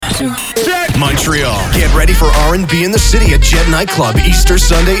Montreal. Get ready for R&B in the city at Jet Nightclub Easter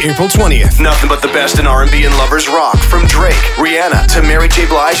Sunday, April 20th. Nothing but the best in R&B and lovers rock, from Drake, Rihanna to Mary J.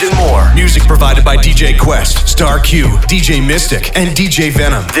 Blige and more. Music provided by DJ Quest, Star Q, DJ Mystic, and DJ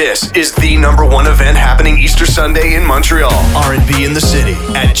Venom. This is the #1 event happening Easter Sunday in Montreal. R&B in the city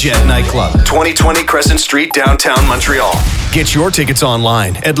at Jet Nightclub, 2020 Crescent Street, downtown Montreal. Get your tickets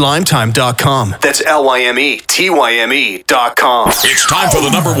online at limetime.com. That's LYMETYME.com. It's time for the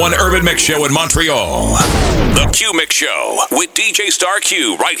 #1 Urban Mix Show in Montreal. The Q Mix Show with DJ Star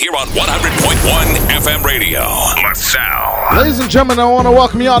Q right here on 100.1 FM radio. LaSalle. Ladies and gentlemen, I want to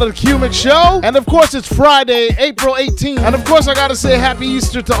welcome you all to the Q Mix Show. And of course, it's Friday, April 18th. And of course, I got to say happy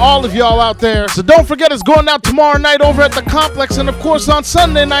Easter to all of y'all out there. So don't forget, it's going down tomorrow night over at the Complex. And of course, on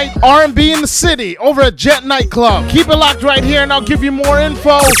Sunday night, R&B in the city over at Jet Nightclub. Keep it locked right here and I'll give you more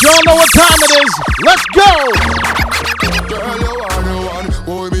info. Y'all know what time it is. Let's go! Girl, you are the one.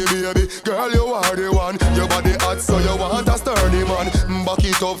 Oh, me baby. Girl, you are the one. Your body hot, so you want a sturdy man. Back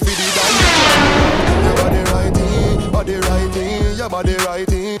it up for the dance. Your body righty, body righty. Your body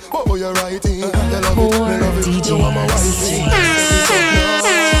righty. Oh, you're righty. You love it, me love it. You want my wifey.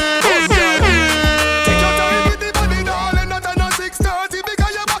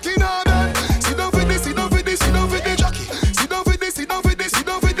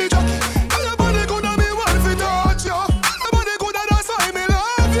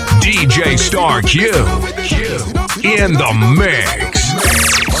 DJ Star Q in the mix.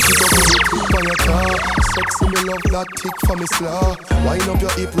 Sexy, me love that tick for me slaw. Wind up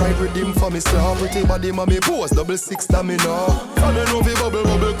your hip, right rhythm for me slaw. Pretty body, mommy pose, 6 stamina. Come and over,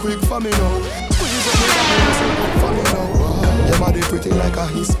 bubble quick for me now. Squeeze up me body, for me now. Your body pretty like a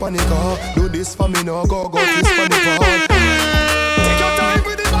Hispanic. Do this for me now, go Hispanic. Take your time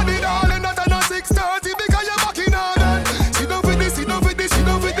with the body, darling. Not a 6:30 because you're back in on that. Sit down with this, sit down with this, sit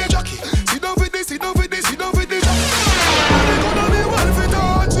down with the jockey. Sit down with this, sit down with this, sit down with the jockey. Nobody gonna be one for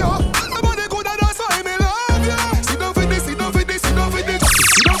touch you. Nobody gonna that's why me love you. Sit down with this, sit down with this, sit down with the jockey.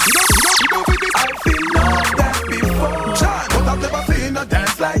 Sit down with this. I've been off that before, but I've never seen a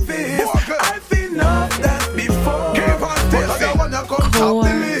dance like this. I've been off that before, but I wanna come top the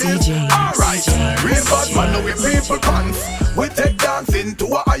list. Alright, real bad man, know we people pants. We take dancing to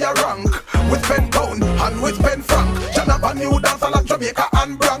a higher rank. With pen pound and with pen frank. Jonathan new dance like Jamaica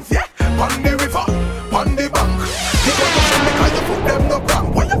and Bronx. Yeah, on the river, on the bank. People to Jamaica, you put them no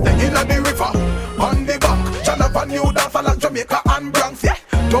prank. What you say in the river, on the bank. Jonathan new dance like Jamaica and Bronx. Yeah,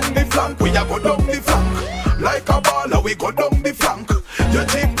 down the flank, we a go down the flank. Like a baller, we go down the flank. You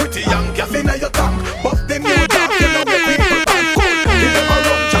cheap pretty young, gas in your tank. Bust the new dance, you know where people dance. Cool, give them a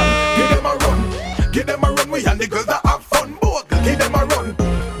run, John, give them a run. Give them a run, we and the girls that have fun. Both, give them a run.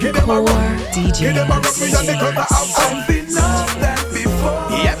 Give them a run, give them a run, we and the girls that have fun. I've been off that before,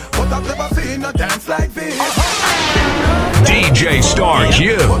 yeah, but I've never seen a dance like this. DJ Star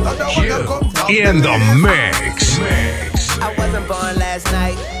Q in the mix. I wasn't born last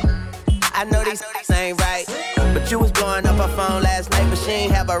night. I know these ain't right. But you was blowing up her phone last night. But she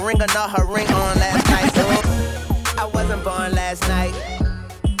ain't have a ring or not her ring on last night. I wasn't born last night.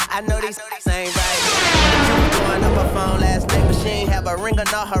 I know these ain't right. But you was blowing up her phone last night. But she ain't have a ring or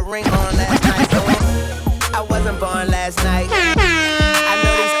not her ring on last night. I wasn't born last night. I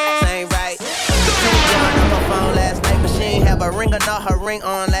know these ain't right. But you was blowing up her phone last night. But she ain't have a ring or not her ring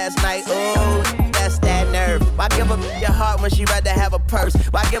on last night. Ooh, that's that nerve. Why give a your heart when she rather have a purse?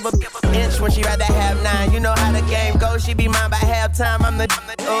 Why give a inch when she rather have 9? You know how the game goes. She be mine by halftime. I'm the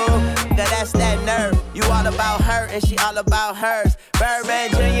ooh, that's that nerve. You all about her and she all about hers.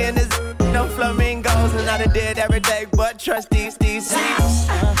 Birdman Jr. and his no flamingos, and I done did every day but trust these seats.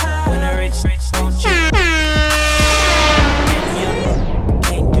 When I rich don't you? And you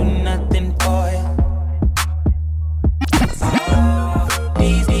can't do nothing for you.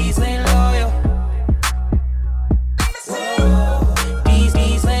 These ain't loyal. These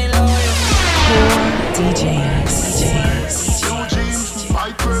ain't loyal. DJs. Eugene, my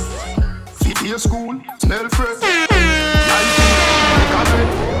crib. City school, smell fresh.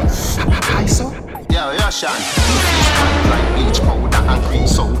 Hi, so? Yeah, Sean. Like bleach powder and cream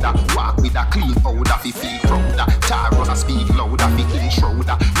soda. Walk with a clean powder, fi feel prouder. Tar a speak louder, fi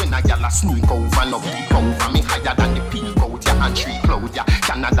intruder. When a gyal a sneak over, no peep over. Me higher than the peak out, ya and tree cloud, ya.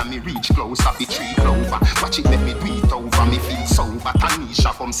 Canada me reach closer, fi tree clover. Watch it, let me do it over, me feel sober.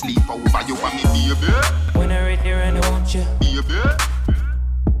 Tanisha come sleep over, you want me baby? When I read here and I want you, baby.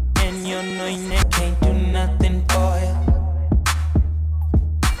 And you know you can't do nothing for you.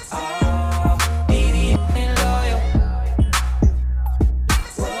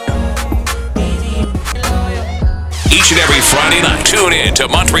 Each and every Friday night, Tune in to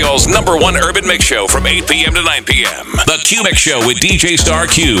Montreal's #1 urban mix show from 8 p.m. to 9 p.m. The Q Mix Show with DJ Star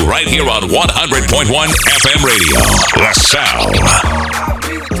Q right here on 100.1 FM radio. The Sound.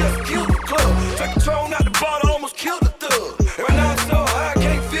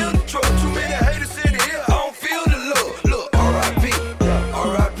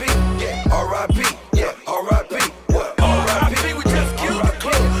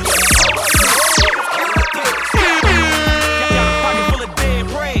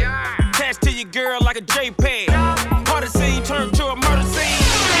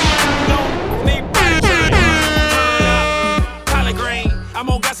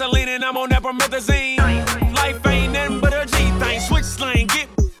 Life ain't nothing but a G thing. Switch slang, get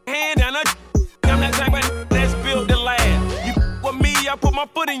hand down a. I'm that type of that's built to last. You with me, I put my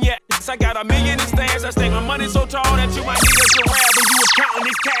foot in your ass. I got $1 million in stash. I stake my money so tall that you might need a giraffe when you was counting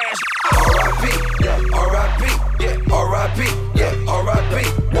this cash. R.I.P. Yeah, R.I.P. Yeah, R.I.P. Yeah, R.I.P.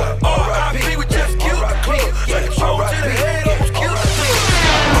 What? R.I.P. We just killed the club. Like a troll to the head, almost killed the club.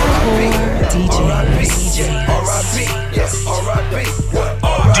 R.I.P. Yeah, R.I.P. What?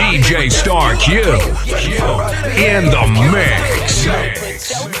 DJ Star Q in the mix.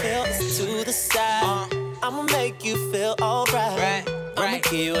 To the side, I'ma make you feel alright. I'ma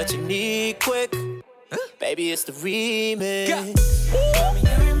give you what you need quick. Baby, it's the remix. Baby,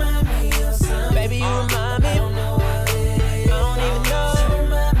 you remind me of something. Baby, you remind me. I don't know what it is. I don't even know. You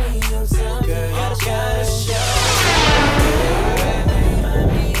remind me of something. Girl, you gotta show.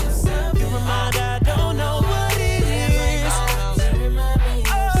 You remind I don't know what it is.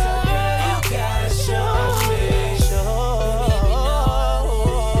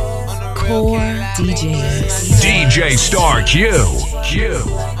 Core DJs. DJ Star Q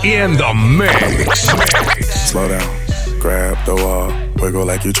in the mix. Slow down, grab the wall, wiggle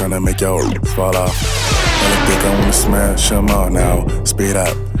like you tryna make your fall off. And I think I wanna smash them all now. Speed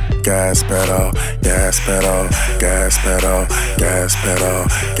up, gas pedal, gas pedal, gas pedal, gas pedal,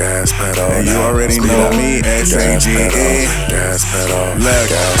 gas pedal. And you already know me, S-A-G-E. Gas pedal,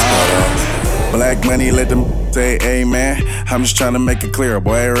 gas pedal. Black money, let them say amen. I'm just tryna make it clear,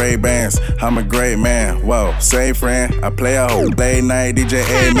 boy, Ray-Bans. I'm a great man, whoa, say friend. I play a whole late night DJ,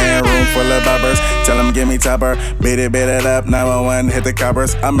 amen. Room full of boppers, tell them give me topper. Beat it up, 911, hit the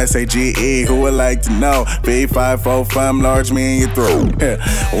coppers. I'm S-A-G-E, who would like to know? B545, fam, large me in your throat.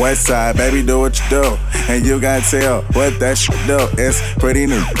 West side, baby, do what you do. And you gotta tell what that shit do. It's pretty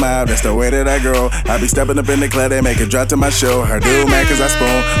new, mild, that's the way that I grow. I be stepping up in the club, they make it drop to my show. Her do man, cause I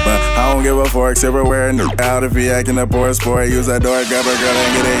spoon, but I don't give a forks everywhere. Out if he acting up or a sport, use that door, grab a girl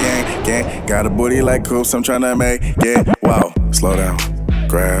and get a yank. Gang, got a booty like coops, I'm tryna make it. Wow, slow down,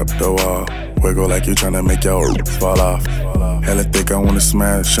 grab the wall, wiggle like you tryna make your fall off. Hella thick, I wanna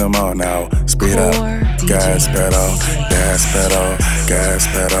smash them all now. Speed up, gas pedal, gas pedal, gas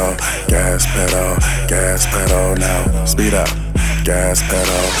pedal, gas pedal, gas pedal now. Speed up, gas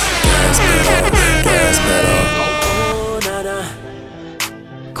pedal, gas pedal, gas pedal.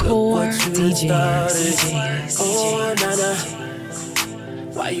 Core DJs. Oh, nana,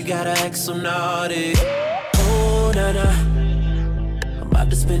 why you gotta act so naughty? Oh, nana, I'm about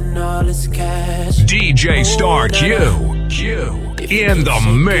to spend all this cash. DJ Star Q in the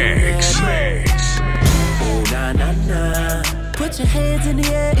mix. Oh, na na na, put your hands in the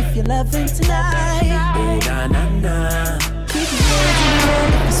air if you're loving tonight. Oh, na na na, keep your hands in the air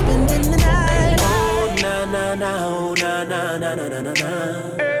if you're spending the night. Oh, na na na, oh, na na na na na na.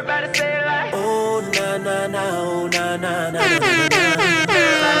 Everybody say it like. Oh, na na na, oh, na na na na na na.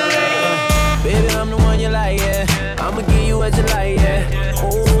 Baby, I'm the one you like, yeah. I'ma give you what you like, yeah.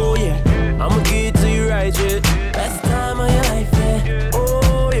 Oh yeah, I'ma give it to you right, yeah. Best time of your life, yeah.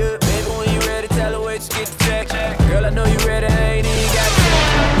 Oh yeah, baby, when you ready, tell her where you get the check. Girl, I know you ready, I ain't even got to check.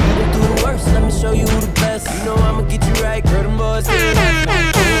 You been through the worst, let me show you who the best. You know I'ma get you right, girl, them boys say it like.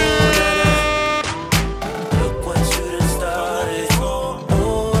 Oh, na-na. Look what you done started.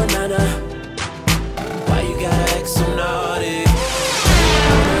 Oh, na-na. Why you gotta act so naughty?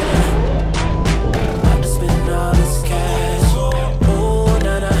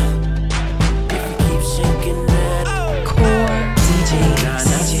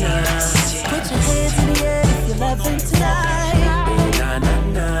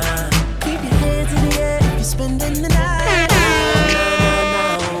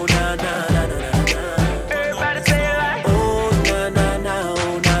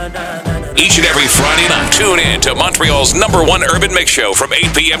 Each and every Friday night, tune in to Montreal's #1 urban mix show from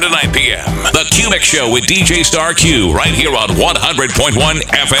 8 p.m. to 9 p.m. The Q Mix Show with DJ Star Q right here on 100.1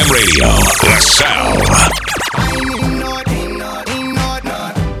 FM radio. The Sound.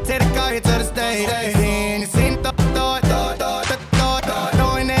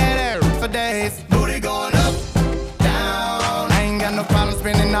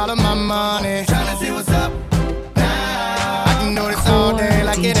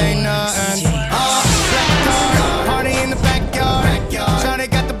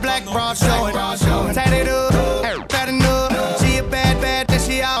 bra showing. Tatted up, fat enough. She a bad, that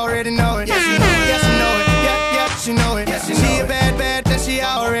she already know it. Yes, she know it. Yes, she know it. Yeah, she know it. She a bad, that she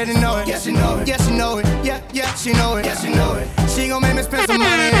already know it. Yes, she know it. Yes, she know it. Yeah, she know it. Yes, she know it. She gon' make me spend some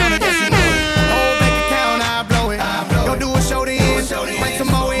money on it. Yes, she know it. Whole bank account, I blow it. Go do a show to end. Bring some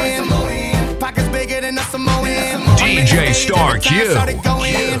more in. Pockets bigger than a Samoan. DJ Star Q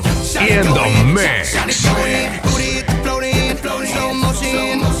in the mix.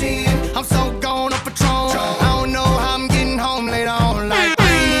 I'm so gone up Patron. I don't know how I'm getting home later on. Like I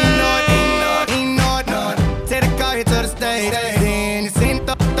ain't know it. Take the car here to the stage. Then you seen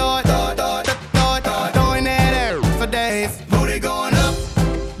throwing that air for days. Booty going up,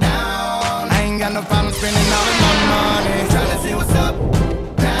 down. I ain't got no problem spending all of my money. Tryna see what's up,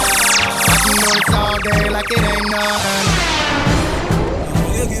 down. I can do this all day like it ain't nothing.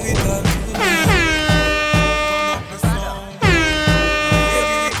 You give it up.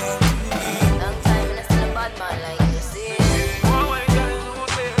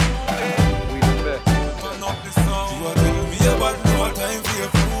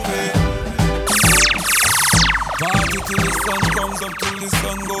 Till the sun comes up, till the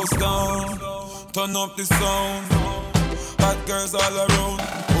sun goes down. Turn up the sound. Hot girls all around.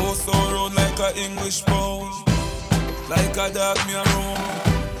 Oh, so round like a English pound. Like a dog me around.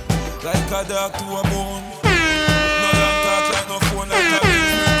 Like a dog to a bone. No long talk like no phone. Like a ring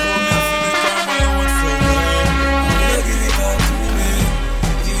me a feel it on my own. So girl, give it all to me.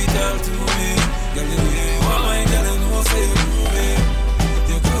 Give it all to me. Girl, the way you want my girl, you know say you groove it.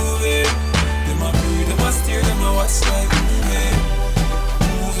 You groove it. Them a breathe, them a steer, them a watch like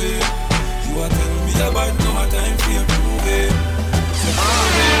movie. You a tell me about no time for you prove it.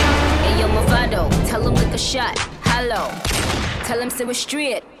 Hey yo, Movado, tell him lick a shot, hollow. Tell him say we're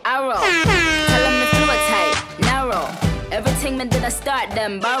straight, arrow. Tell him the floor tight, narrow. Everything man did I start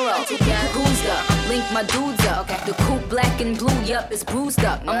them borrow. Who's up? Link my dudes up. The coupe black and blue, yup, it's bruised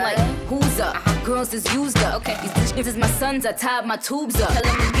up. I'm like, who's up? Girls is used up. These bitches is my sons, I tied my tubes up. Tell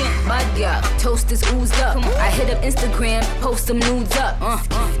him again, bud up, toast is oozed up. I hit up Instagram, post some nudes up.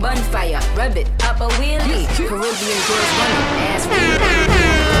 Bonfire, rub it, pop a wheelie. Caribbean girls running, ass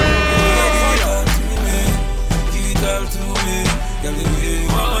Give it all to me. Girl, the way you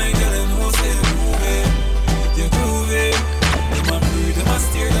want my girl, you know say you move it. You groove it. Them a breathe, them a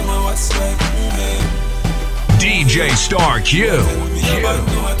steer, them a watch like movie. DJ Star Q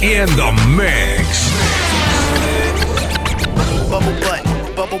in the mix. Bubble butt,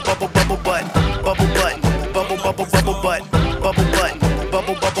 bubble butt, bubble butt, bubble butt, bubble butt, bubble butt, bubble butt.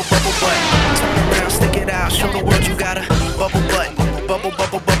 Turn around, stick it out, show the world you got a bubble butt, bubble butt,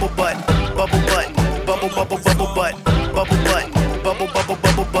 bubble butt, bubble butt, bubble butt, bubble butt.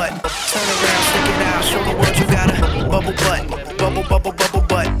 Turn around, stick it out, show the world you got a bubble butt, bubble butt, bubble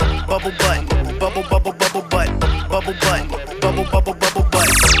butt, bubble butt, bubble butt.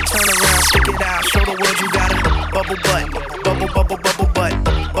 Turn around, stick it out, show the world you got a bubble butt, bubble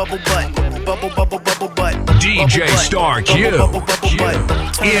butt. DJ Star Q in the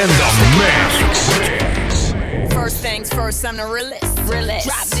mix. First things first, I'm the realest.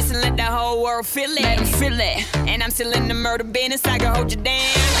 Drop this and let the whole world feel it. Let 'em feel it. And I'm still in the murder business. I can hold you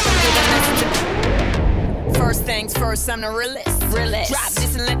down. First things first, I'm the realest. Drop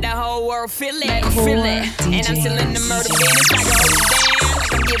this and let the whole world feel it. Let 'em feel it. And I'm still in the murder business. I can hold you down.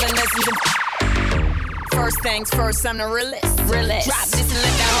 Like I'm giving lessons in. First things first, I'm the realest. Drop this and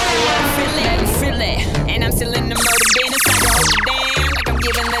let the whole world feel it. Let 'em feel it. And I'm still in the murder business. I can hold you down. Like I'm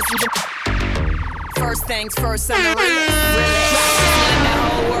giving lessons in. First things first, I'm the realest. Drop this and let the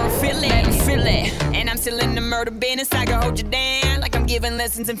whole world feel it. Let 'em feel it. And I'm still in the murder business. I can hold you down. Like I'm giving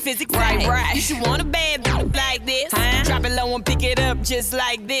lessons in physics. Right. You should want a bad like this. Drop it low and pick it up just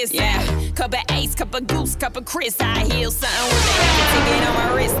like this. Yeah. Cup of Ace, cup of Goose, cup of Chris. I heal something with the heavy ticket on my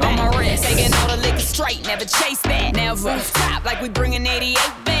wrist. Taking all the liquor straight, never chase that. Now rooftop like we bringing 88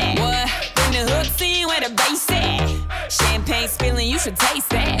 back. What? Bring the hooks in where the bass at. Champagne spilling, you should taste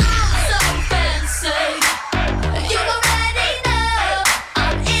that. I'm so fancy. You already know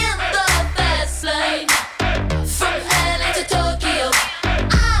I'm in the fast lane. From LA to Tokyo,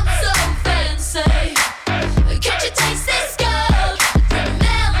 I'm so fancy. Can't you taste this gold?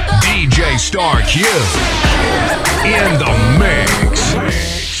 Remember DJ Star Q in the mix.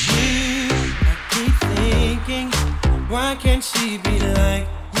 Why can't she be like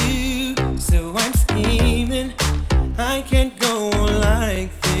you? So I'm scheming. I can't go on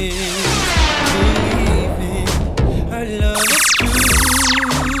like this. Believing her love is true.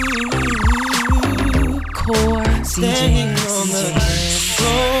 Core Standing on the dance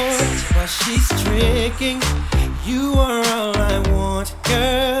floor while she's tricking. You are all I want,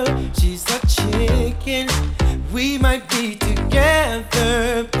 girl. She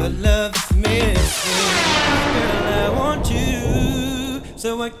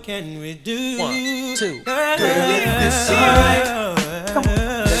can we do? 1, 2, girl, if it's alright,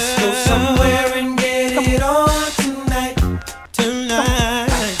 let's go somewhere and get it on tonight.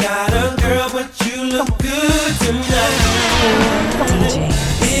 Tonight, I got a girl, but you look good tonight.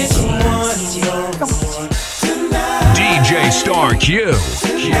 It's one tonight. DJ Star Q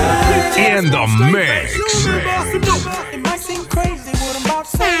in the mix. It might seem crazy what I'm about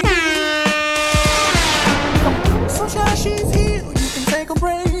to say. Sunshine, she's here. You can take a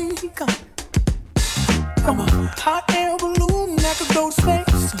break. I'm a hot air balloon that could go to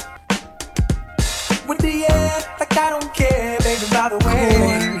space. With the air, like I don't care, baby, by the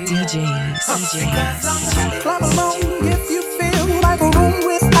way. DJs. Clap along if you feel like a room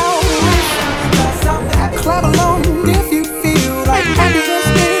without a roof. Clap along if you feel like happiness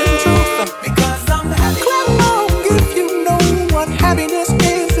is the truth. Because I'm happy. Clap along if you know what happiness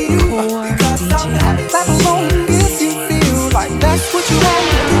is to you. Because I'm happy. Clap along if you feel like that's what you want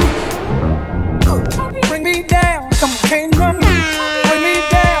to do. Bring me down, come on, can't run me. Bring me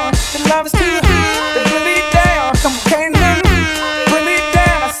down, the love is too hot. Bring me down, come on, can't run me. Bring me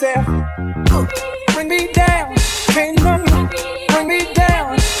down, I said. Bring me down, can't run me. Bring me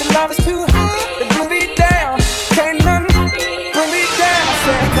down, the love is too hot. Bring me down, can't run me. Bring me down, I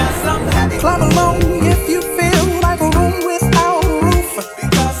said. Because I'm happy. Clap along if you feel like a room without a roof.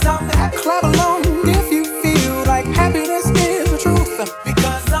 Because I'm happy. Clap along if you feel like happiness is the truth.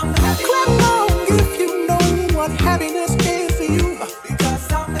 Because I'm happy. Clap along if you know what happiness is to you.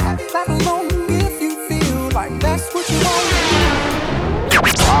 Because I'm happy. Clap along if you feel like that's what you want to do.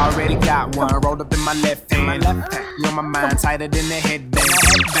 Already got one rolled up in my left hand. You on my mind tighter than the headband.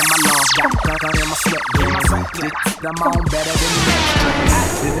 Then my lungs got gun in my sweatband. I'm on better than the next strand.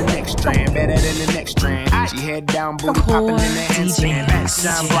 Than the next strand, better than the next strand. She head down, booty popping in the handstand.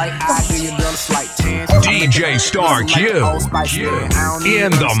 Shine bright, I give your girl a slight tan. DJ Star Q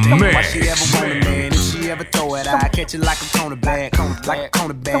in the mix. She ever want a man, if she ever throw it, I catch it like a corner bag. Like a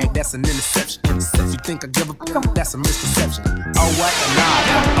corner bag, that's an interception. You think I give a that's a misconception. Oh what a nod,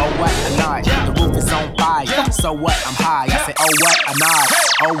 oh what a nod. The roof is on fire, so what? I'm high. I say, oh what a nod,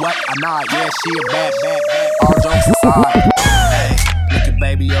 oh what a nod. Yeah, she a bad. All jokes aside. Hey, look at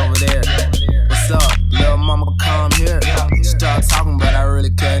baby over there. What's up, little mama? Come here. She started talking, but I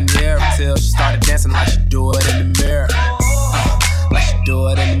really couldn't hear her till she started dancing like she do it in the mirror. Like she do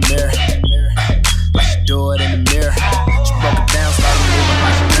it in the mirror. Like she do it in the mirror. She broke it down, started moving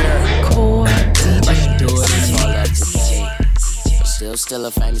like she mirror. Like she do it in the mirror. Still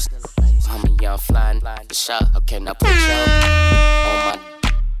a famous. I'm a young flying the shot. Okay, now put your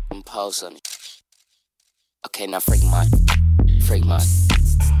on my pose on it. Okay, now freak my. Said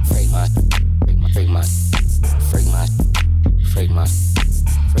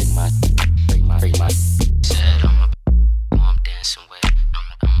I'm dancing with.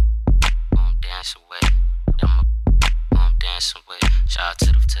 I'm dancing with. I'm dancing with. Shout out to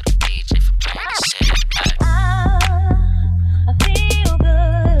the DJ for playing the set. I feel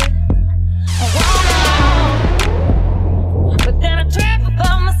good. I wanna, but then I trip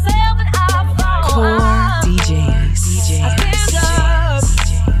about myself and I fall. Core DJs. I feel good,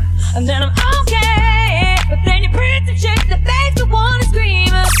 and then I'm okay. But then you pretend to shake the face to wanna scream.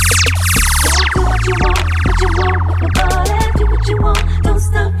 Do what you want with my body. Do what you want, don't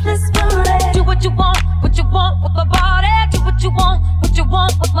stop, let's party. Do what you want with my body. Do what you want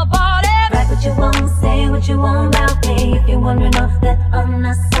with my body. Write what you want, say what you want about me. If you're wondering off that I'm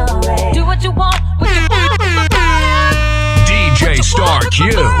not sorry. Do what you want with my body. DJ Star Q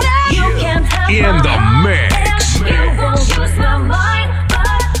in the mix. You won't use my mind,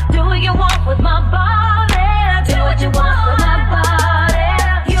 but do what you want with my body. Do what you want with my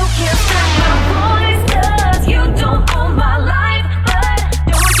body. You can't stop my voice, 'cause you don't own my life, but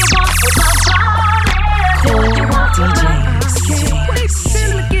do what you want with my body. Do what you want with my body. Wait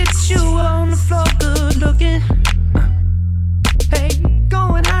till I get you on the floor, good looking. Hey,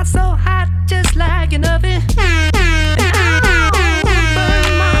 going hot, so hot, just like an oven. Burn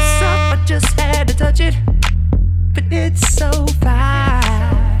myself, I just had to touch it. But it's so fine,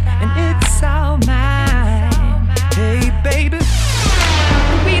 and it's all mine. Hey, baby,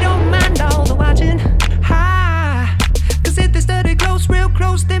 we don't mind all the watching. Hi, 'cause if they study close, real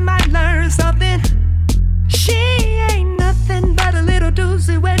close, they might learn something. She ain't nothing but a little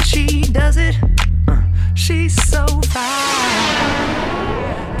doozy when she does it. She's so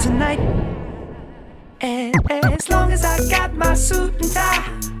fine tonight. As long as I got my suit and tie,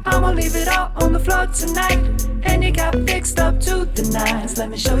 I'ma leave it all on the floor tonight. And you got fixed up to the nines.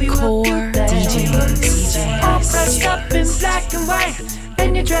 Let me show you a few things. All dressed up in black and white.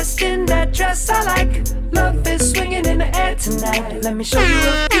 And you're dressed in that dress I like. Love is swinging in the air tonight. Let me show you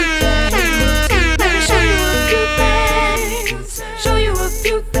a few things. Let me show you a few things. Show you a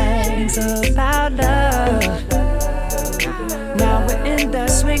few things about love. Now we're in the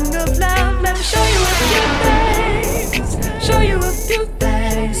swing of love. Let me show you a few things. Show you a few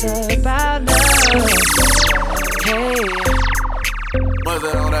things about love. Hey. What's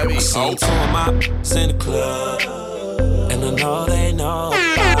that on that beat? I see two of my in the club, and I know they know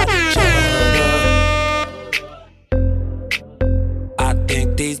about each other. I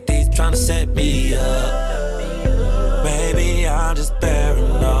think these tryna set me up. Baby, I'm just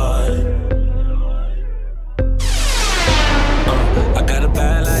paranoid. I got a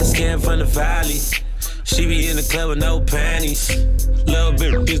bad light skin from the valley. She be in the club with no panties. Little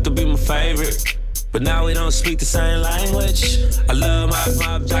bit used to be my favorite, but now we don't speak the same language. I love my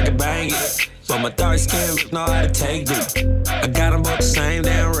vibes, I can bang it, but my dark skin know how to take it. I got them both the same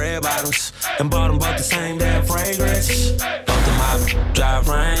damn red bottoms, and bought them both the same damn fragrance. Both of my drive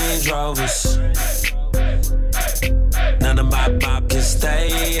Range Rovers. None of my pop can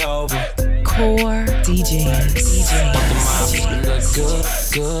stay over. Core DJs. Both of my look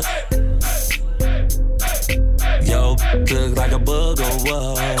good. Yo, look like a booger,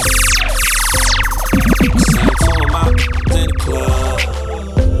 whoa. Seen two of my in the club,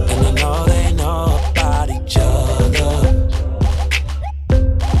 and I know they know about each other.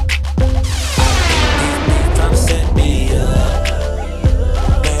 I think these tryna set me up.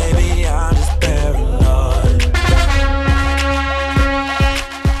 Baby, I'm just paranoid.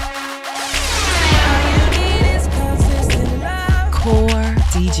 All you need is consistent love. Core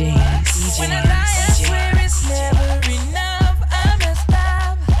DJs. When I lie, I swear it's never enough. I messed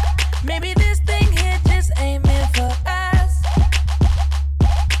up. Maybe this thing here just ain't meant for us.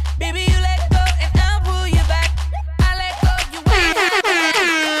 Baby, you let go and I'll pull you back. I let go, you wait. You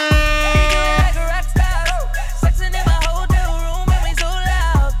do it like a rock star. Sexing in my hotel room and we so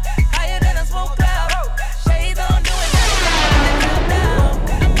loud. Higher than a smoke cloud. Shades on, doing nothing now.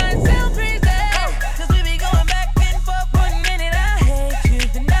 I might sound crazy, 'cause we be going back and forth. 1 minute I hate you,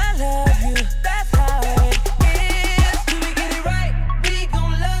 then I love you. That's how it is. Till we get it right, we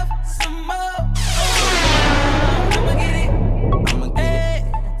gon' love some more. I'ma get it. Hey,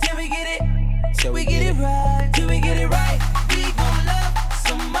 till we get it. Till we get it right. Till we get it right, we gon' love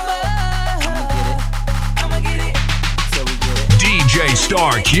some more. I'ma get it. Till we get it. DJ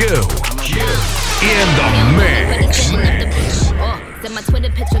Star Q in the mix. Send my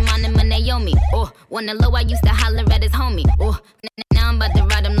Twitter picture, mine and my Naomi. On the low, I used to holler at his homie. Now I'm about to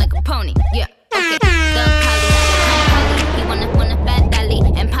ride him like a pony. Yeah, okay. Thug Polly, he wanna fat dolly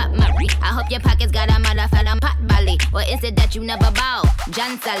and pop my re. I hope your pockets got a motherfucking pot belly. Or is it that you never bow?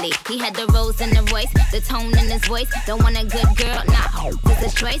 John Sully, he had the rose in the voice, the tone in his voice. Don't want a good girl, nah. This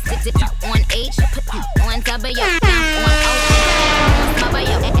is choice. On H, put on W, now on O. Smother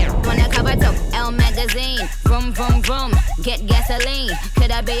yo, wanna cover toe. L magazine, vroom vroom vroom. Get gasoline.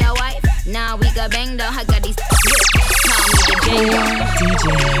 Could I be your wife? Nah, we got bang though. I got these. Call me the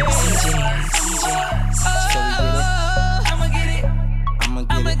Django. I'ma get it. I'ma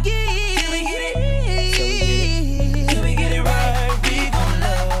get it. Till we get it. Till we get it right, we gon'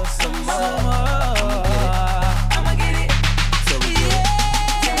 love some more. I'ma get it. Till we get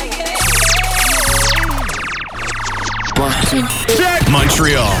it.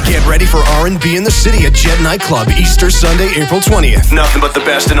 Montreal. Get ready for R&B in the city at Jet Nightclub, Easter Sunday, April 20th. Nothing but the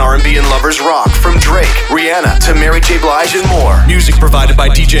best in R&B and lovers rock, from Drake, Rihanna to Mary J. Blige and more. Music provided by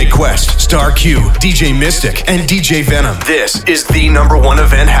DJ Quest, Star Q, DJ Mystic, and DJ Venom. This is the #1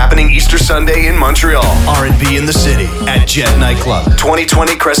 event happening Easter Sunday in Montreal. R&B in the city at Jet Nightclub,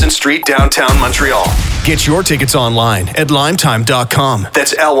 2020 Crescent Street, downtown Montreal. Get your tickets online at limetime.com.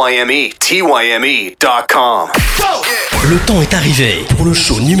 That's LYMETYME.com. Le temps est arrivé pour le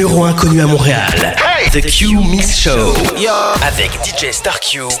show numéro 1 connu à Montréal. The Q Mix Show. Avec DJ Star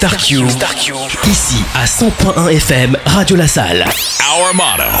Q. Ici à 100.1 FM, Radio La Salle. Our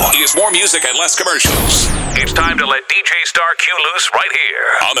motto is more music and less commercials. It's time to let DJ Star Q loose right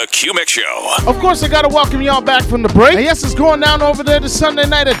here on the Q Mix Show. Of course, I gotta welcome y'all back from the break. And yes, it's going down over there this Sunday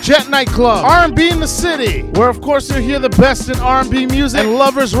night at Jet Nightclub, R&B in the city, where of course you'll hear the best in R&B music and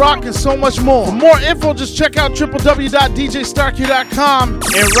lovers rock and so much more. For more info, just check out www.djstarq.com.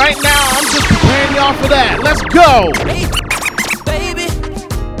 And right now, I'm just preparing y'all for that. Let's go. Hey, baby,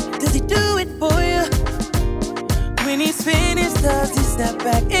 does he do it for you? When he's finished, does he step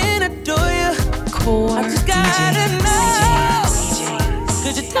back and adore you? Core I just gotta know.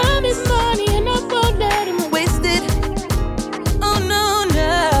 Cause your time is money and I won't let him waste it. Oh no,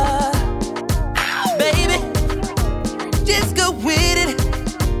 no. Baby, just go with it.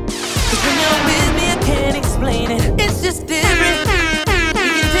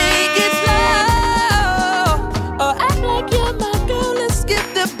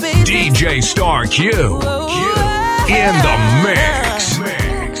 DJ Star Q. In the mix.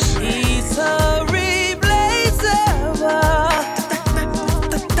 He's so replaceable.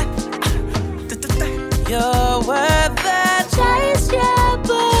 You're worth the chase, yeah,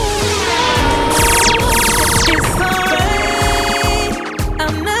 boy. It's alright,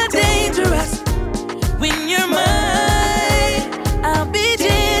 I'm not dangerous. When you're mine, I'll be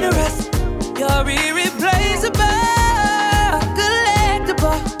generous. You're irreplaceable,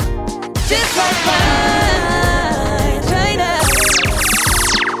 collectible, just like fine China.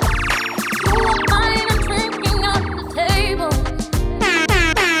 You won't find I'm drinking on the table.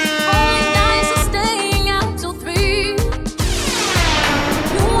 Rolling dice or staying out till 3.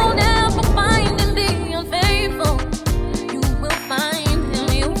 You won't ever find him being unfaithful. You will find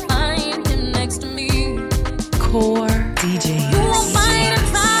him next to me. Core DJs. You won't find him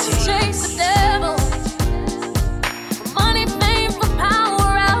trying to chase the devil. For money, fame, for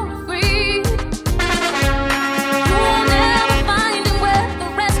power, out of greed. You will never find him where the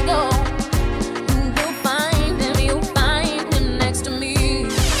rest go. You will find him, you'll find him next to me.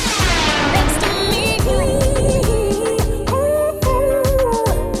 Next to me.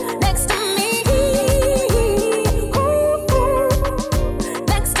 Next to me.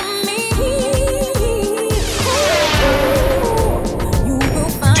 Next to me.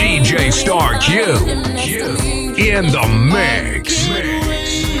 DJ Star Q. In the mix.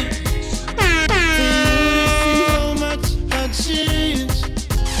 How much I changed.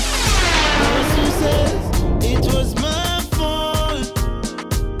 She says it was my fault.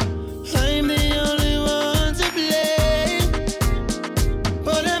 I'm the only one to blame.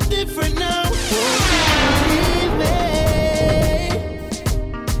 But I'm different now. Won't you believe me?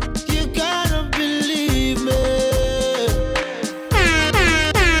 You gotta believe me.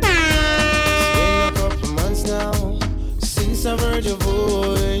 It's been a couple months now since I've heard your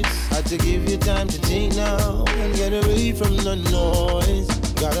voice. Had to give you time to think now and get away from the noise.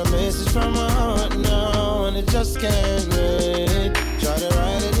 Got a message from my heart now and it just can't wait. Try to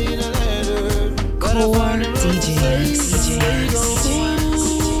write it in a letter, but I found it wrong.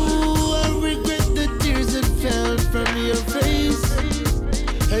 Ooh, I regret the tears that fell from your face.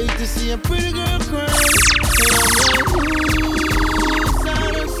 Hate to see a pretty girl cry. And I'm like, ooh,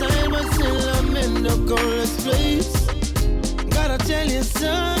 side on side, but still I'm in the coldest place. Gotta tell you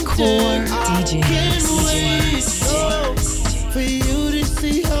something. Core I DJs. can't wait for you to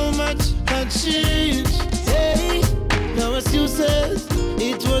see how much I changed. Hey, now as you said,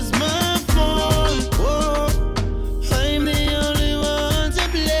 it was my fault. Oh, I'm the only one to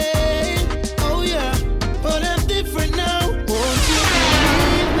blame. Oh yeah, but I'm different now. Won't you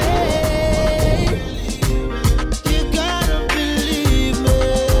believe me? You gotta believe me.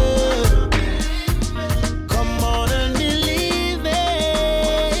 Come on and believe me.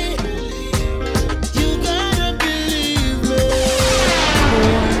 You gotta believe me.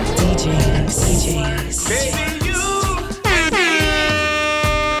 Core DJs. Baby, you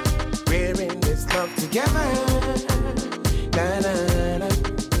we're in this love together. Na, na, na.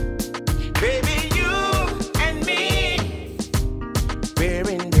 Baby, you and me, we're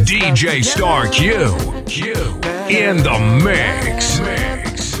in this DJ love Star Q. In the mix.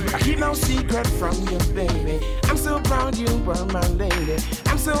 I keep no secret from you, baby. I'm so proud you were my lady.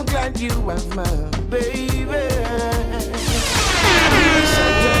 I'm so glad you were my baby.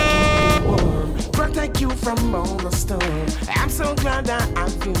 Protect you from all the storm. I'm so glad that I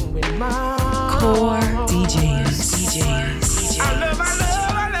have you in my Core DJs. I love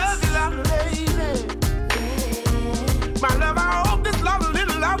you, lovely lady. My love, I hope this lovely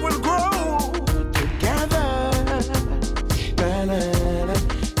little love will grow together. Na, na, na.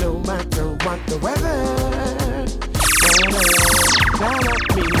 No matter what the weather. Na, na, na,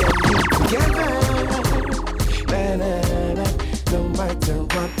 me and you together. Na, na, na. No matter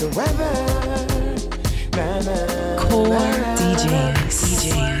what the weather. Na, na, Core na, DJs.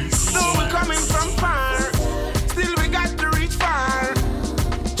 Though we're coming from far, still we got to reach far.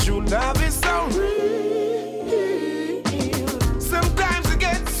 True love is so real. Sometimes it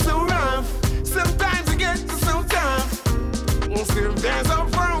gets so rough, sometimes it gets so tough. Still there's hope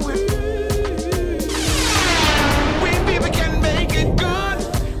for we. We people can make it good.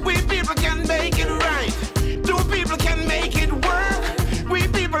 We people can make it right. Two people can make it work. We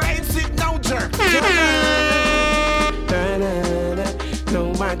people ain't sit no jerk. No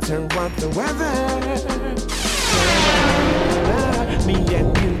matter what the weather, me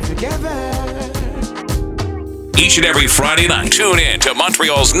and you together. Each and every Friday night, tune in to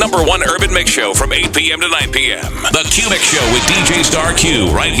Montreal's #1 urban mix show from 8 p.m. to 9 p.m. The Q Mix Show with DJ Star Q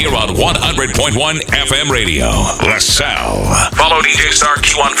right here on 100.1 FM radio. LaSalle. Follow DJ Star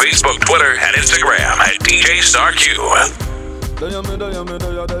Q on Facebook, Twitter, and Instagram at DJ Star Q.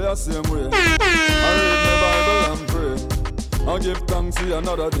 Same way. I read my Bible and pray. I give thanks for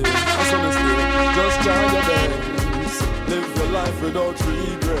another day. I saw me stay. Just try your best. Live your life without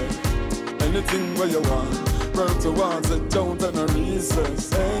regret. Anything where you want. Work towards it, don't take no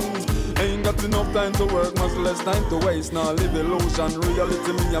recess. Ain't got enough time to work, much less time to waste. Now live illusion,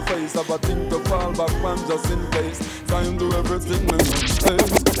 reality in your face. Have a thing to fall back from just in case. Time to everything me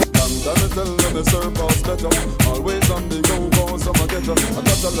face. Time to tell them the surpass better. Always on the go, go, some I get up. I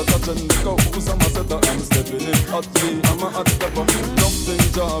got all the touch and the go, some I set up. I'm stepping in hotly, I'm a hot stepper.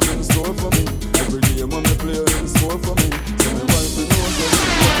 Nothing job in store for me. Every day I'm on the player in store for me. So my wife knows that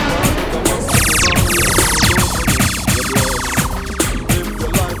I'm a live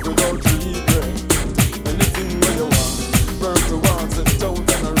your life without regret. Anything where you want, work towards it, don't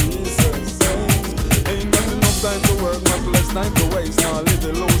have a recess. Ain't got enough time to work, much less time to waste. Now live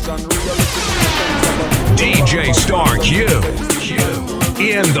illusion, reality. DJ Star Q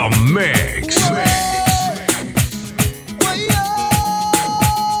in the mix.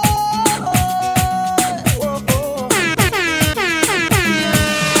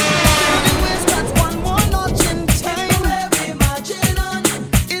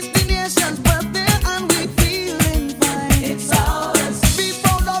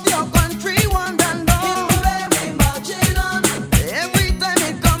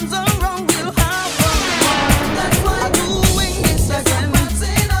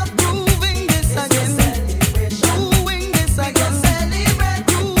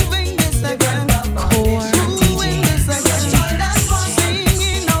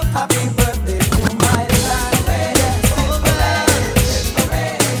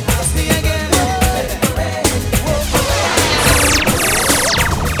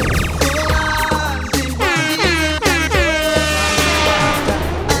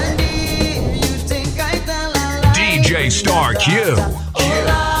 Star Q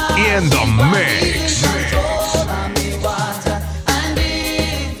in the mix.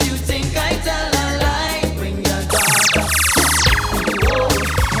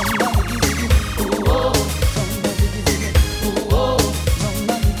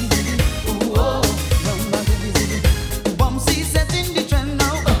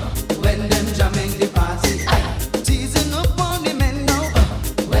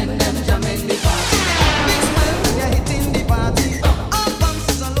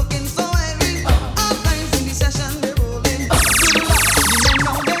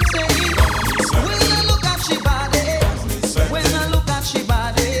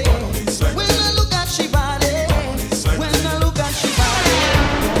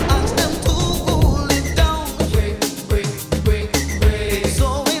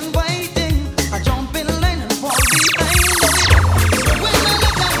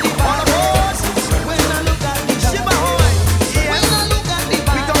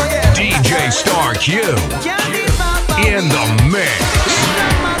 Star Q in the mix.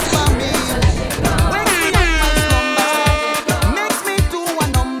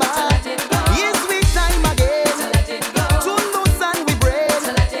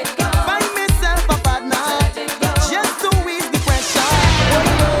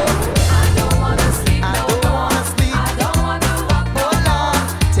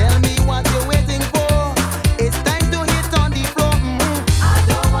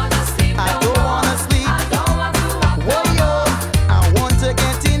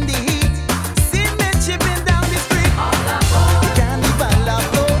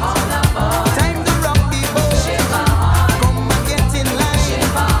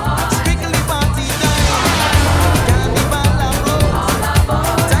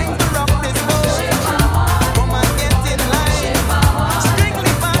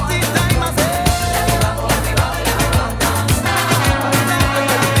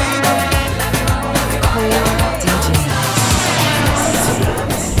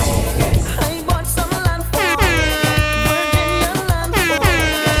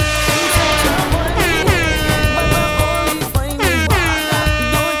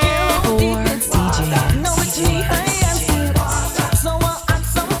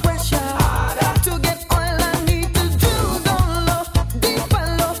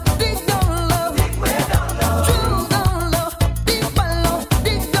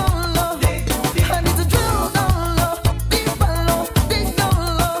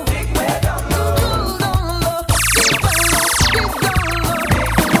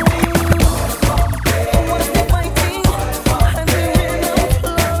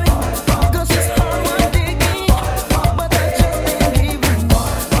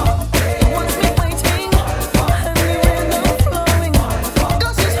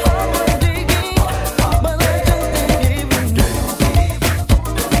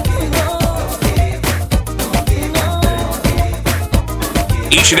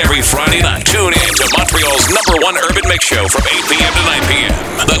 Each and every Friday night, tune in to Montreal's #1 urban mix show from 8 p.m. to 9 p.m.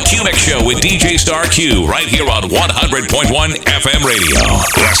 The Q Mix Show with DJ Star Q right here on 100.1 FM radio.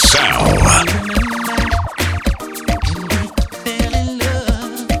 The Sound.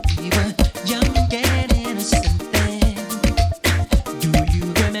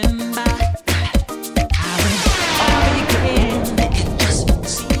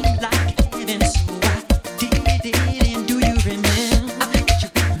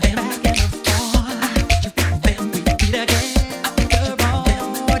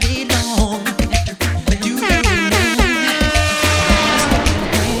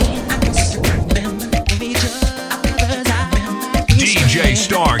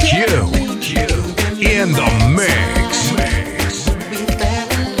 Star Q in the mix.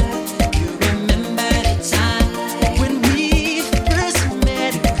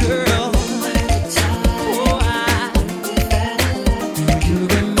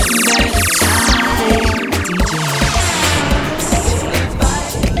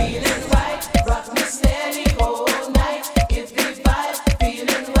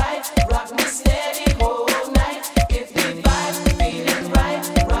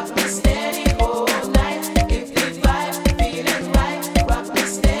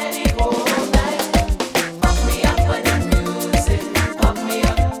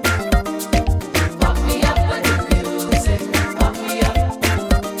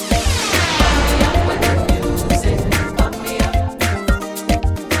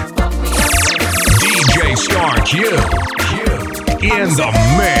 In the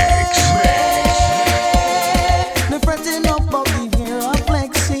mix. Me fretting up about the hair of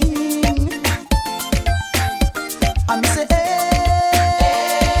flexing. I'm say, hey,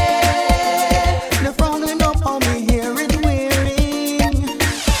 me frowning up on me hair it wearing.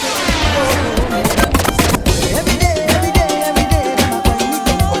 Every day, then I find me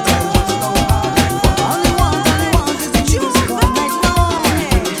good for time. All I want is the music all night long.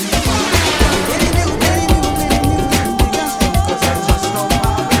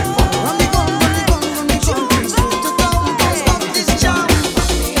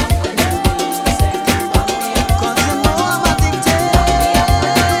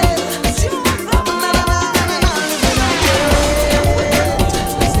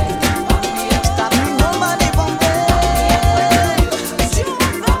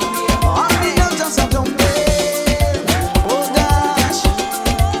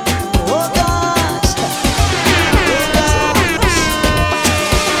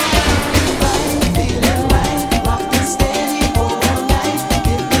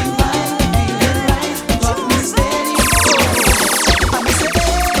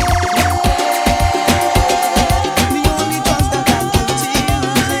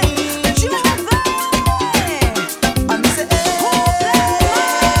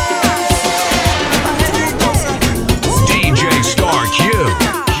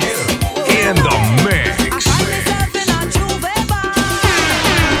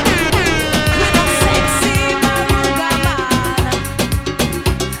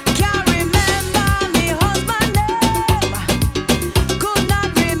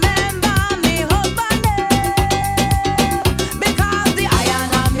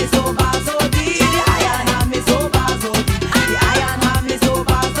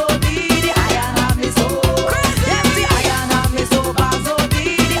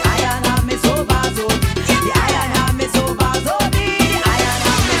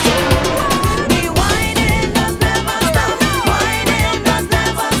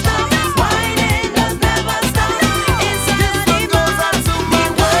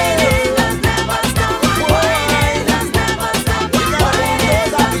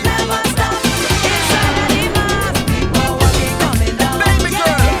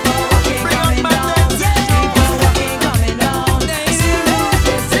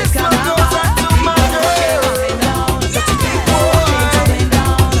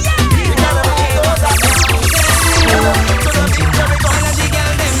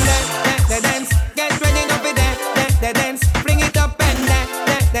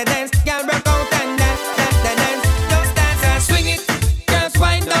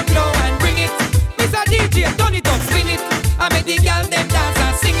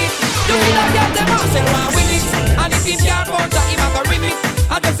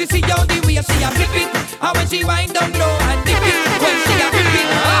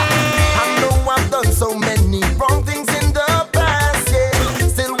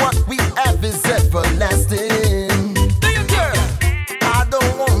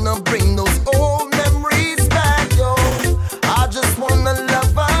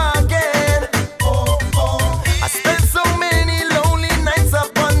 Nights up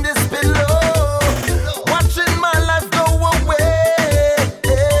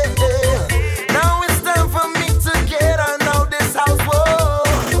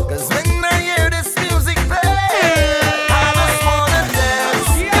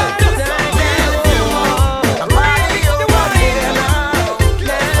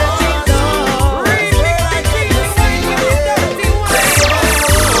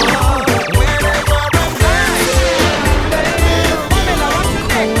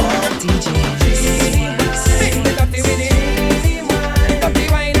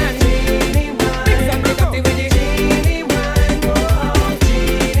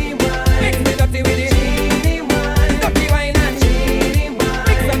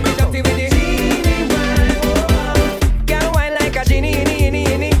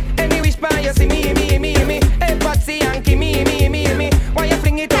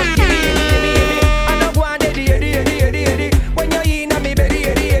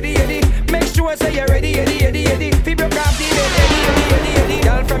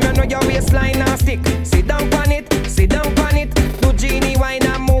tick. Sit down on it, sit down on it. Do genie wine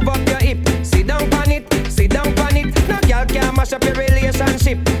and move up your hip. Sit down on it, sit down on it. No girl can mash up your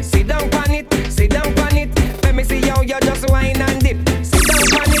relationship. Sit down on it, sit down on it. Let me see how you just wine and dip. Sit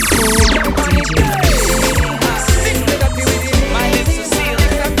down on it, sit down on it.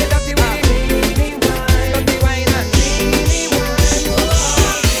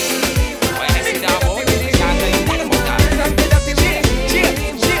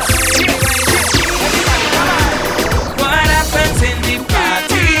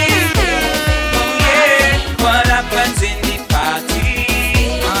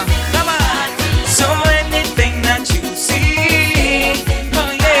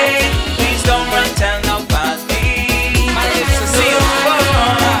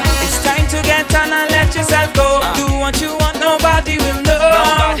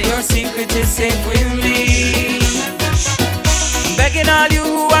 Safe with me. I'm begging all you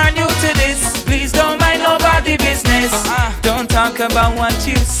who are new to this, please don't mind nobody business. Don't talk about what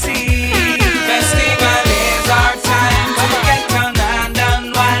you see. Festival is our time to get down and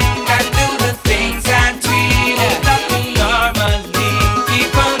unwind and do the things that we would not do normally.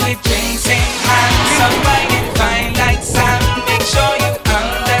 People with drinks in hand, some riding fine like sand. Make sure you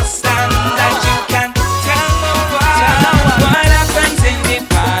understand that you can tell no one what happens in the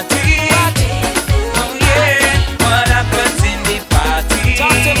party.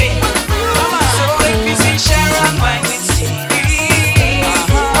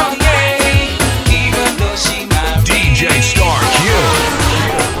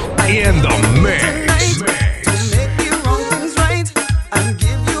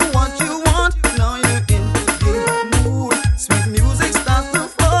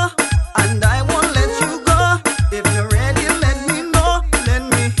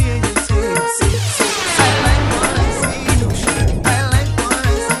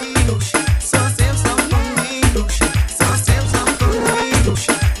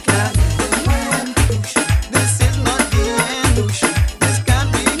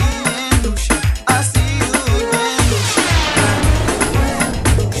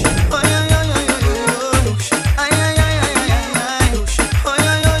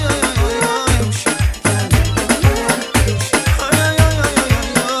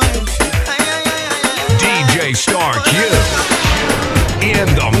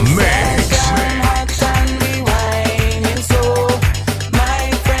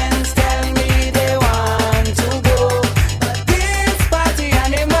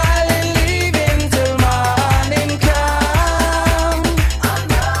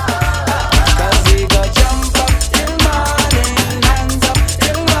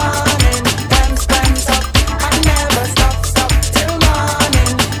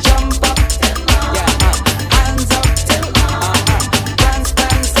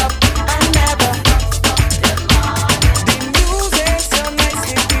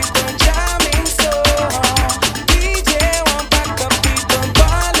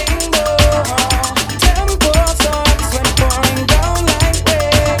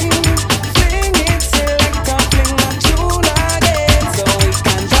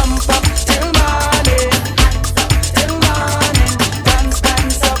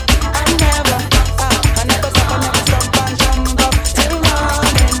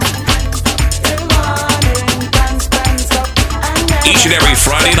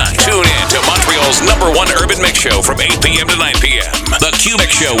 Show from 8 p.m. to 9 p.m. The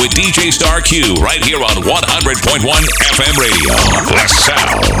Q-Mix Show with DJ Star Q right here on 100.1 FM radio. Let's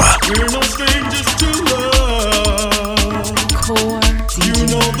sound. We're no strangers to love. Core You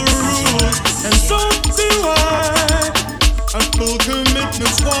know the rules, and so do I. A full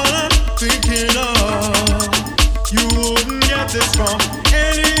commitment's what I'm thinking of. You wouldn't get this from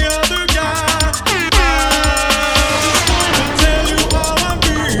any other guy.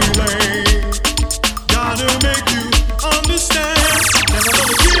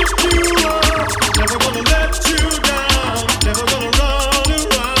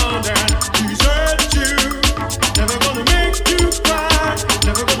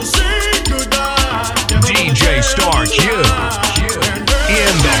 Star Q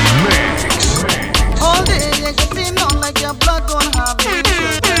in the mix. All day you getting on like your blood don't have it.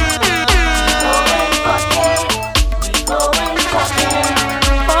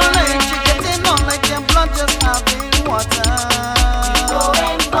 All night you getting on like your blood just having water.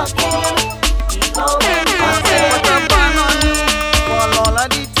 I say what a ban on you for all of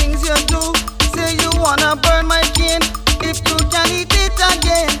the things you do. Say you wanna burn my skin if you can eat it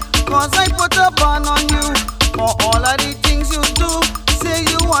again. Cause I put a ban on you for all of the things you do. Say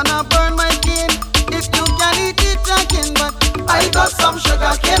you wanna burn my skin if you can eat it again. But I got some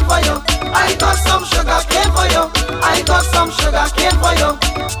sugar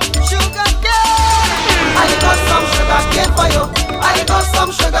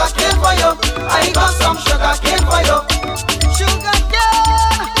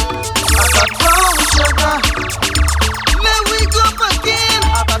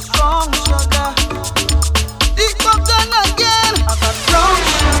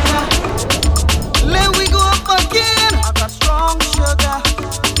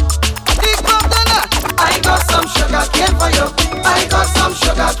I got some sugar cane for you. I got some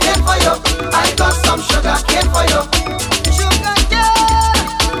sugar cane for you. I got some sugar cane for you. Sugar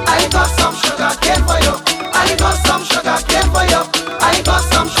cane. I got some sugar cane for you. I got some sugar cane for you. I got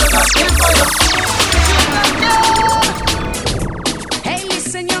some sugar cane for you. Sugar cane. Hey,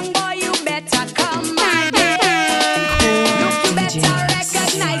 listen, young boy, you better come again. Look, you better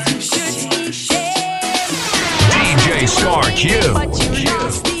recognize you should be shamed. DJ Star Q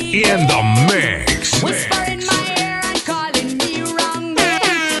in the mix. Whisper in my ear and calling me wrong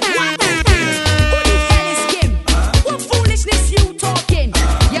name. What? Who the hell is Kim? What foolishness you talking?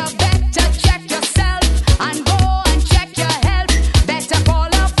 You better check yourself and go and check your health. Better call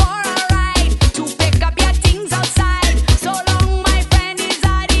her for a ride to pick up your things outside. So long, my friend, is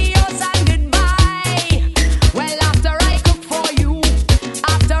adios and goodbye. Well, after I cook for you,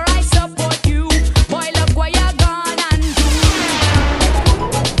 after I support you, boy, look what you're gonna do.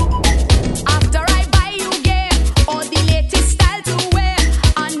 After I buy you gear or the latest style to wear,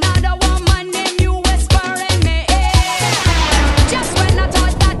 another woman named you whisper in my ear. Just when I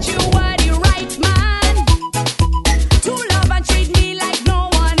thought that you were the right man to love and treat me like no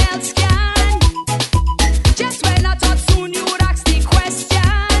one else can. Just when I thought soon you would ask the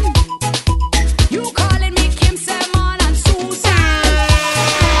question, you calling me Kim, Simon and Susan.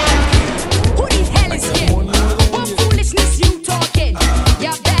 Who the hell is Kim? What foolishness you talking?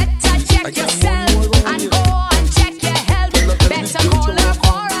 You better check yourself and go and check your health. Better call her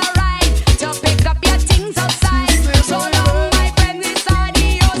for a ride to pick up your things outside. So long, my friend, it's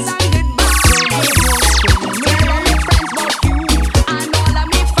adios and goodbye. Tell all my friends about you and all of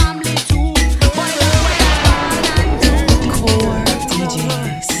me family too. Boy, look what you're gonna do. Core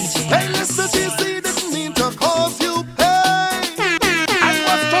DJs. Hey, listen, TC didn't mean to cause you pain. I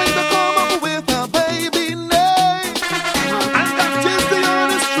was trying to come up with a baby name. And that is the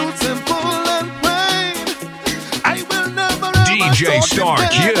honest truth, simple and plain. I will never ever DJ talk Star it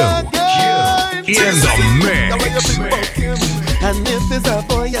Q again. in the mix. And if there's a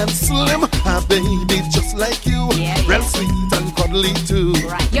boy and slim, a baby just like you, real sweet and cuddly too.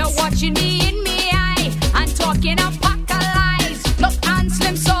 You're watching me in me eye and talking a pack of lies. Look, and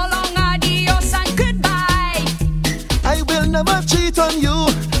slim, so long, adios and goodbye. I will never cheat on you.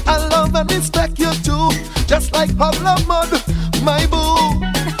 I love and respect you too. Just like Pablo Mud, my boo.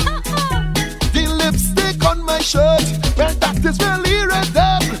 The lipstick on my shirt, well, that is really red.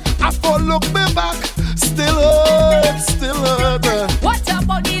 I for look me back, still hurt, still hurt. What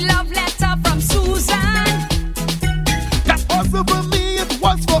about the love letter from Susan? That wasn't for me, it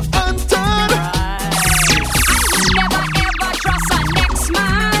was for Anton. Never ever trust a next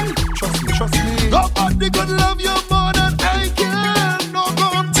man. Trust me. Nobody could love you more than I can. No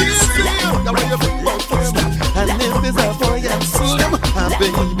competition. And if there's a boy and slim, a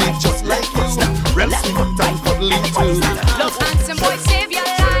baby just like you, real sweet and cuddly too. Look, handsome boy, save your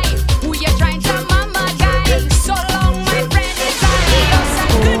life. Who you trying to mama guy? So long, my friend, it's adios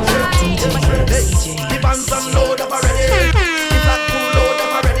and goodbye. The bands done load up already. The black pool load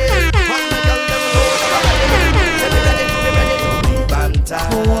up already. One girl them load up already. Ready. Banter.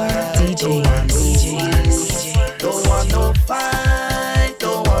 Don't want no fight.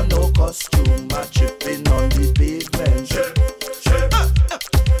 Don't want no costume. I'm tripping on the pavement.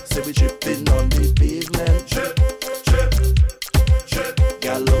 Say we tripping on the pavement.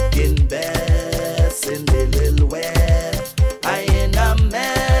 Girl looking best in the little wear. I ain't a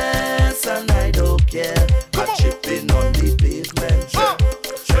mess and I don't care. I'm tripping on the pavement.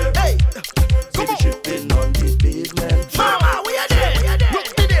 Hey, say we tripping on the pavement. Mama, we are there.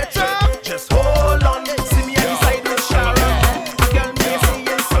 Look me there, just hold on. See me inside the shower. A girl may see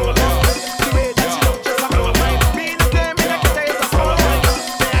in so long. The way that she look just a blow my mind. Me in the game, me like it is a flow.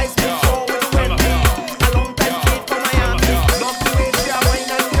 The eyes be forward with Wendy. A long time kid from Miami. Love the way she a wine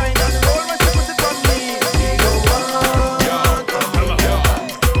and grind and roll when she put it on me. You know what? Come on,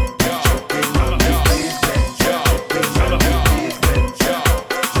 tripping on the pavement. Tripping on the pavement.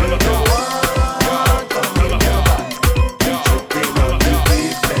 You know what? Come on, tripping on the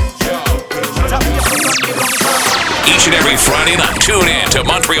pavement. Each and every Friday night, tune in to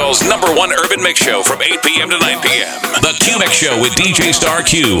Montreal's #1 urban mix show from 8 p.m. to 9 p.m. The Q Mix Show with DJ Star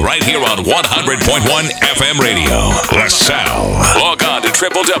Q right here on 100.1 FM radio. The Sound. Log on to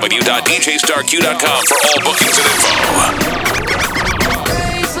www.djstarq.com for all bookings and info.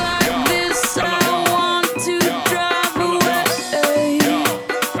 Days like this, I want to drive away.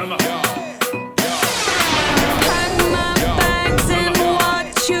 Pack my bags and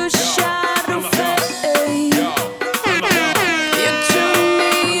watch you shadow fade. You turn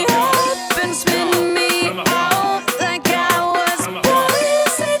me up and spin me out like I was born.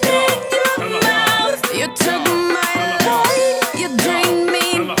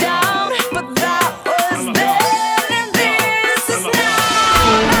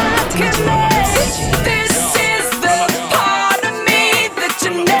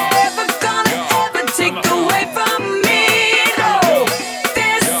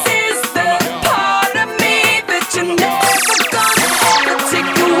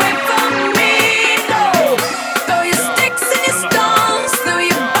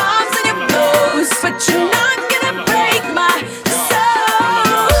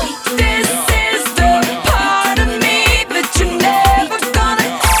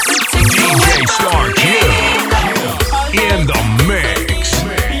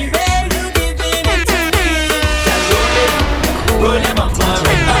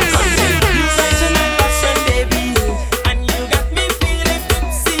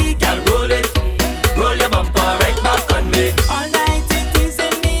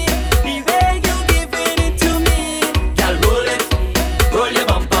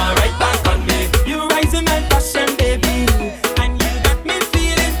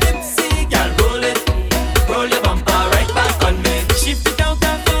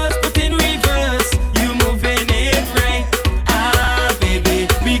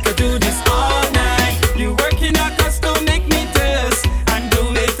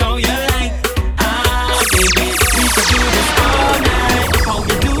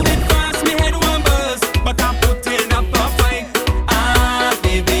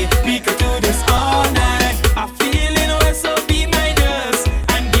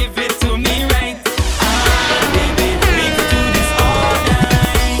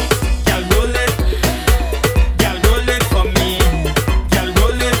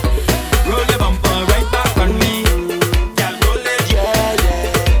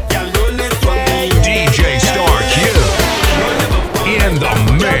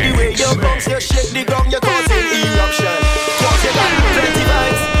 love the way you bounce, you shake the ground, you're causing eruption. Cause you got plenty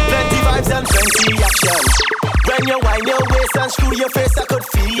vibes and plenty action. When you wind your waist and screw your face, I could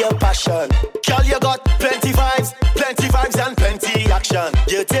feel your passion. Girl, you got plenty vibes and plenty action.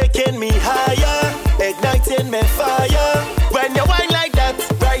 You're taking me higher, igniting me fire. When you wind like that,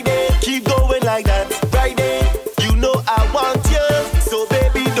 Friday, keep going like that, Friday. You know I want you, so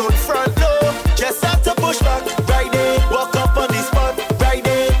baby don't front low. Just have to push back, Friday. Walk up on the spot,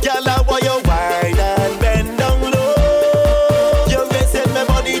 Friday. Girl, I want you wine and bend down low. You're raising my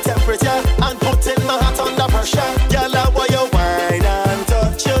body temperature and putting my heart under pressure. Girl, I want you wine and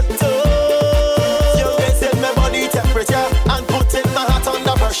touch your toes. You're raising my body temperature and putting my heart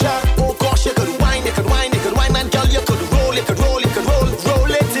under pressure. Oh gosh, you could wine, and girl, you could roll it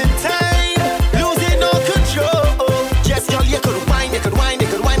in time, losing all control. Yes, girl, you could wine, and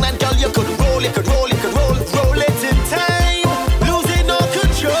girl, you could roll it in time, losing all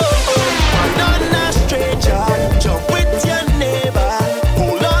control. Not a stranger, jump with your neighbor,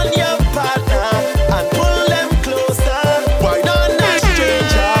 hold on your partner and pull them closer. Why not a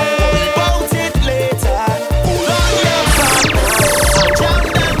stranger? Worry about it later. Hold on your partner and jam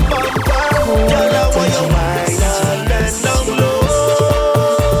them bumper. Girl, I want you wine and bend down low.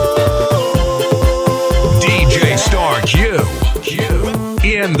 DJ Star Q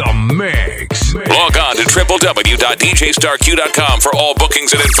in the mix. Log on to www.djstarq.com for all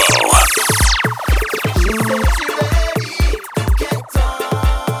bookings and info.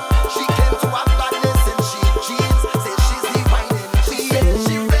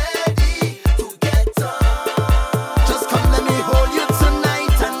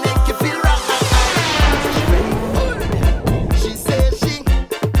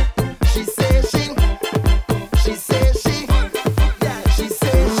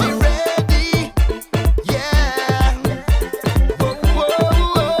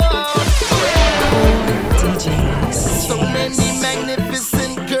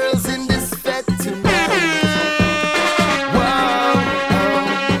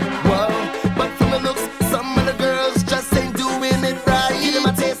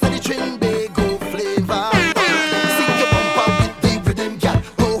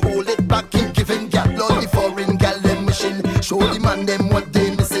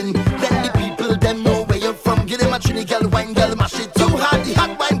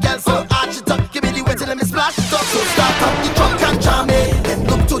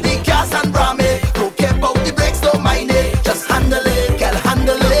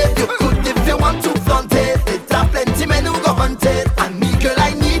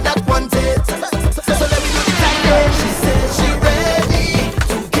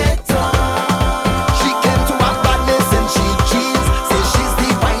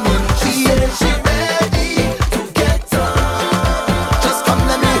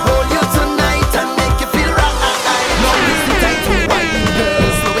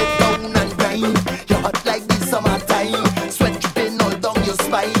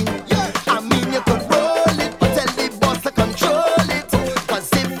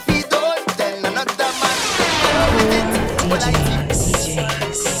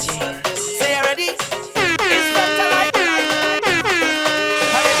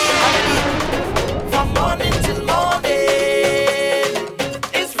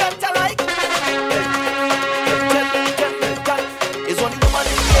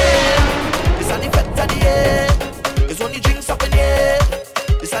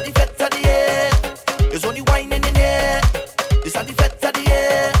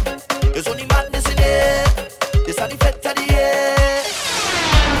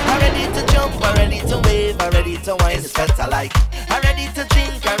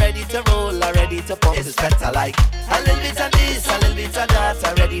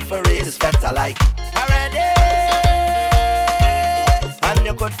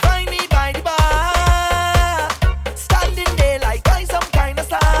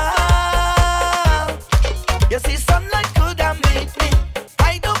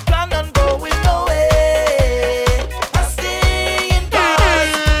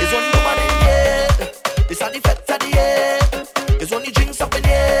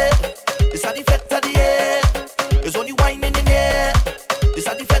 It's only wine in the air. This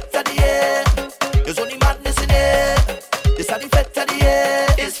are the fete of the year.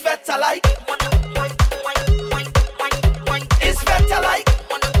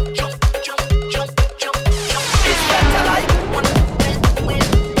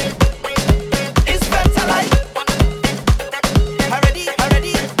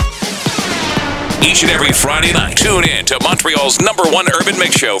 Each and every Friday night, tune in to Montreal's #1 urban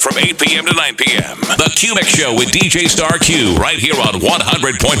mix show from 8 p.m. to 9 p.m. The Q Mix Show with DJ Star Q, right here on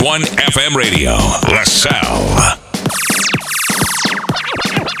 100.1 FM radio. LaSalle.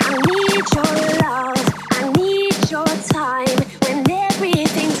 I need your love, I need your time. When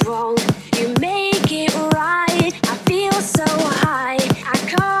everything's wrong, you make it right. I feel so high, I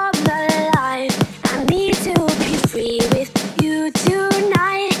come alive. I need to be free with you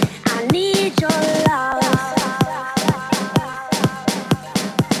tonight. I need your love.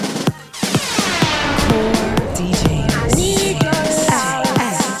 I need your love.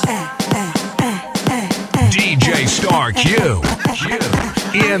 DJ Star Q.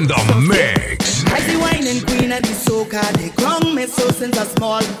 In the mix. I see whining queen of the soca. They ground me so since I'm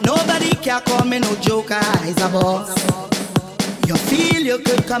small. Nobody can call me no joker. I's a boss. You feel you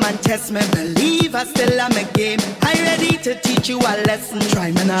could come and test me. Believe I still am a game. I ready to teach you a lesson.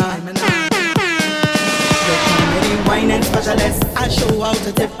 Try me now. You comedy whining specialist. I show how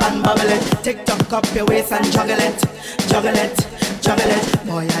to tip and bubble it. TikTok up your waist and juggle it. Juggle it. Juggle it.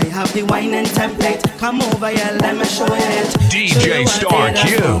 Boy, I have the whining template. Come over here, let me show you it. DJ Star Q.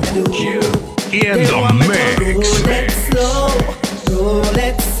 In the mix. Roll it slow. Roll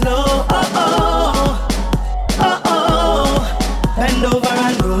it slow. Oh oh. Oh oh. Bend over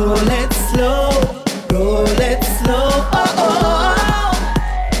and roll it slow. Roll it slow. Oh oh.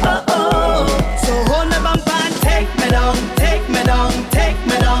 Oh oh. So hold me bumper and take me down. Take me down. Take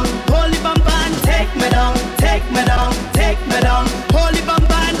me down. Hold the bumper and take me down. Take me down. Take me down. Hold the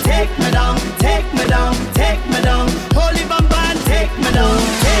bumper and take me down. Take me down. Take me down. Hold the bumper and take me down.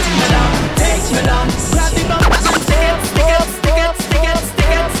 Take me down. Take me down. Grab the bumper and stick it. Stick it. Stick it. Stick it.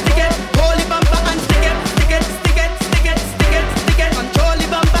 Stick it. Stick it. Hold the bumper and stick it. Stick it. Stick it. Stick it. Stick it. Stick it. Control the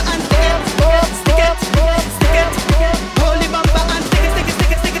bumper and stick it. Stick it. Stick it. Hold the bumper and stick it. Stick it.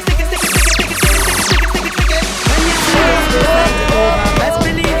 Stick it. Stick it. Stick it. Stick it. Stick it. Stick it. Stick it. Stick it. When you see this light it over, best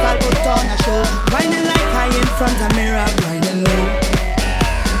believe I'll put on a show. Whining like high in front of mirror, whining low.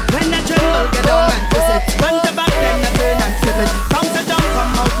 When the tremble get down and twist it, front to back then I turn and flip it. Bounce it down,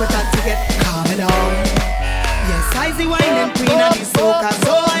 come out with a ticket, calm it down. Yes, I see whining queen of the soca,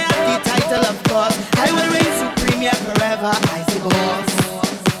 so I have the title of course. I will reign supreme here forever, I see boss.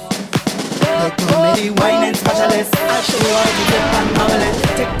 They call me the whining specialist. I'll show you how to dip and bubble it.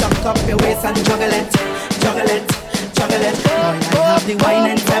 TikTok up your waist and juggle it. Juggle it, juggle it. Boy, I have the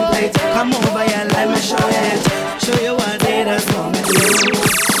whining template. Come over here, let me show you it. Show you what they just want me to do.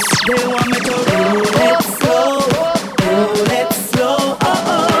 They want me to roll it slow. Roll it slow. Oh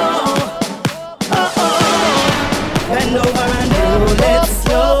oh. Oh oh. Bend over and roll it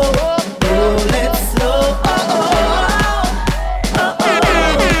slow. Roll it slow. Oh oh. Oh oh.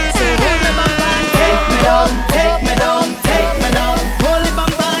 So hold me bumper and take me down. Take me down. Take me down. Hold the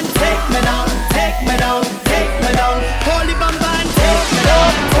bumper and take me down. Take me down. Take me down. Hold the bumper and take me down.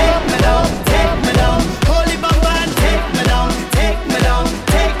 Take me down. Take me down. Hold the bumper and take me down. Take me down.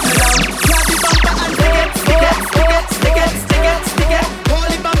 Take me down. Grab the bumper and stick it. Stick it. Stick it. Stick it. Stick it. Stick it. Hold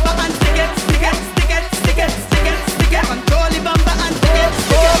the bumper and stick it. Stick it. Stick it. Stick it. Stick it. Stick it. Control the bumper and stick it.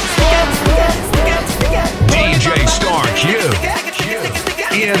 Stick it. Stick it. Stick it. Stick it. DJ Star Q.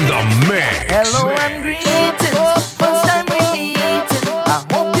 In the mix. Hello and greetings. First time we meeting. I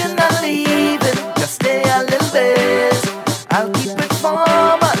hope you're not leaving. Just stay a little bit. I'll keep it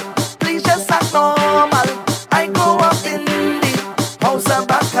formal. Please just act normal. I grow up in the house of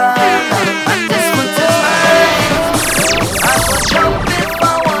Bacana, and this was mine. I will jump if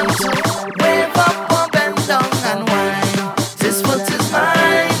I want to. Wave up or bend down and whine. This foot is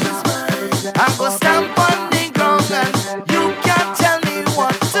mine. I'm gonna stamp on the ground and you can't tell me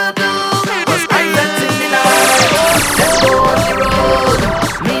what to do. 'Cause I felt in the night. Let's go on the road.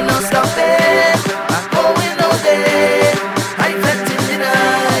 Me no stopping. I'm going all day. I felt in the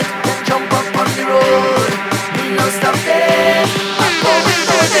night. Jump up on the road. Me no stopping. I'm going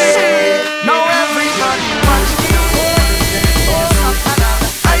all day.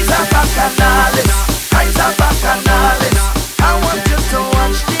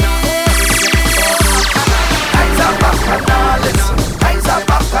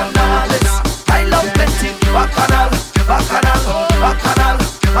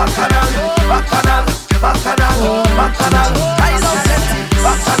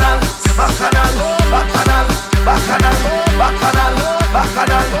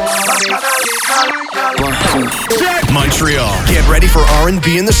 Montreal. Get ready for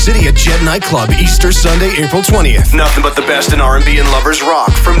R&B in the City at Jet Nightclub, Easter Sunday, April 20th. Nothing but the best in R&B and lovers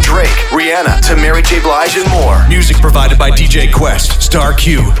rock, from Drake, Rihanna to Mary J. Blige and more. Music provided by DJ Quest, Star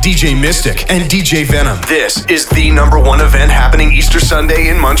Q, DJ Mystic, and DJ Venom. This is the #1 event happening Easter Sunday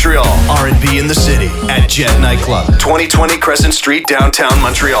in Montreal. R&B in the City at Jet Nightclub, 2020 Crescent Street, downtown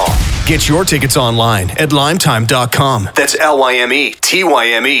Montreal. Get your tickets online at limetime.com. That's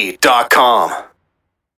LYMETYME.com.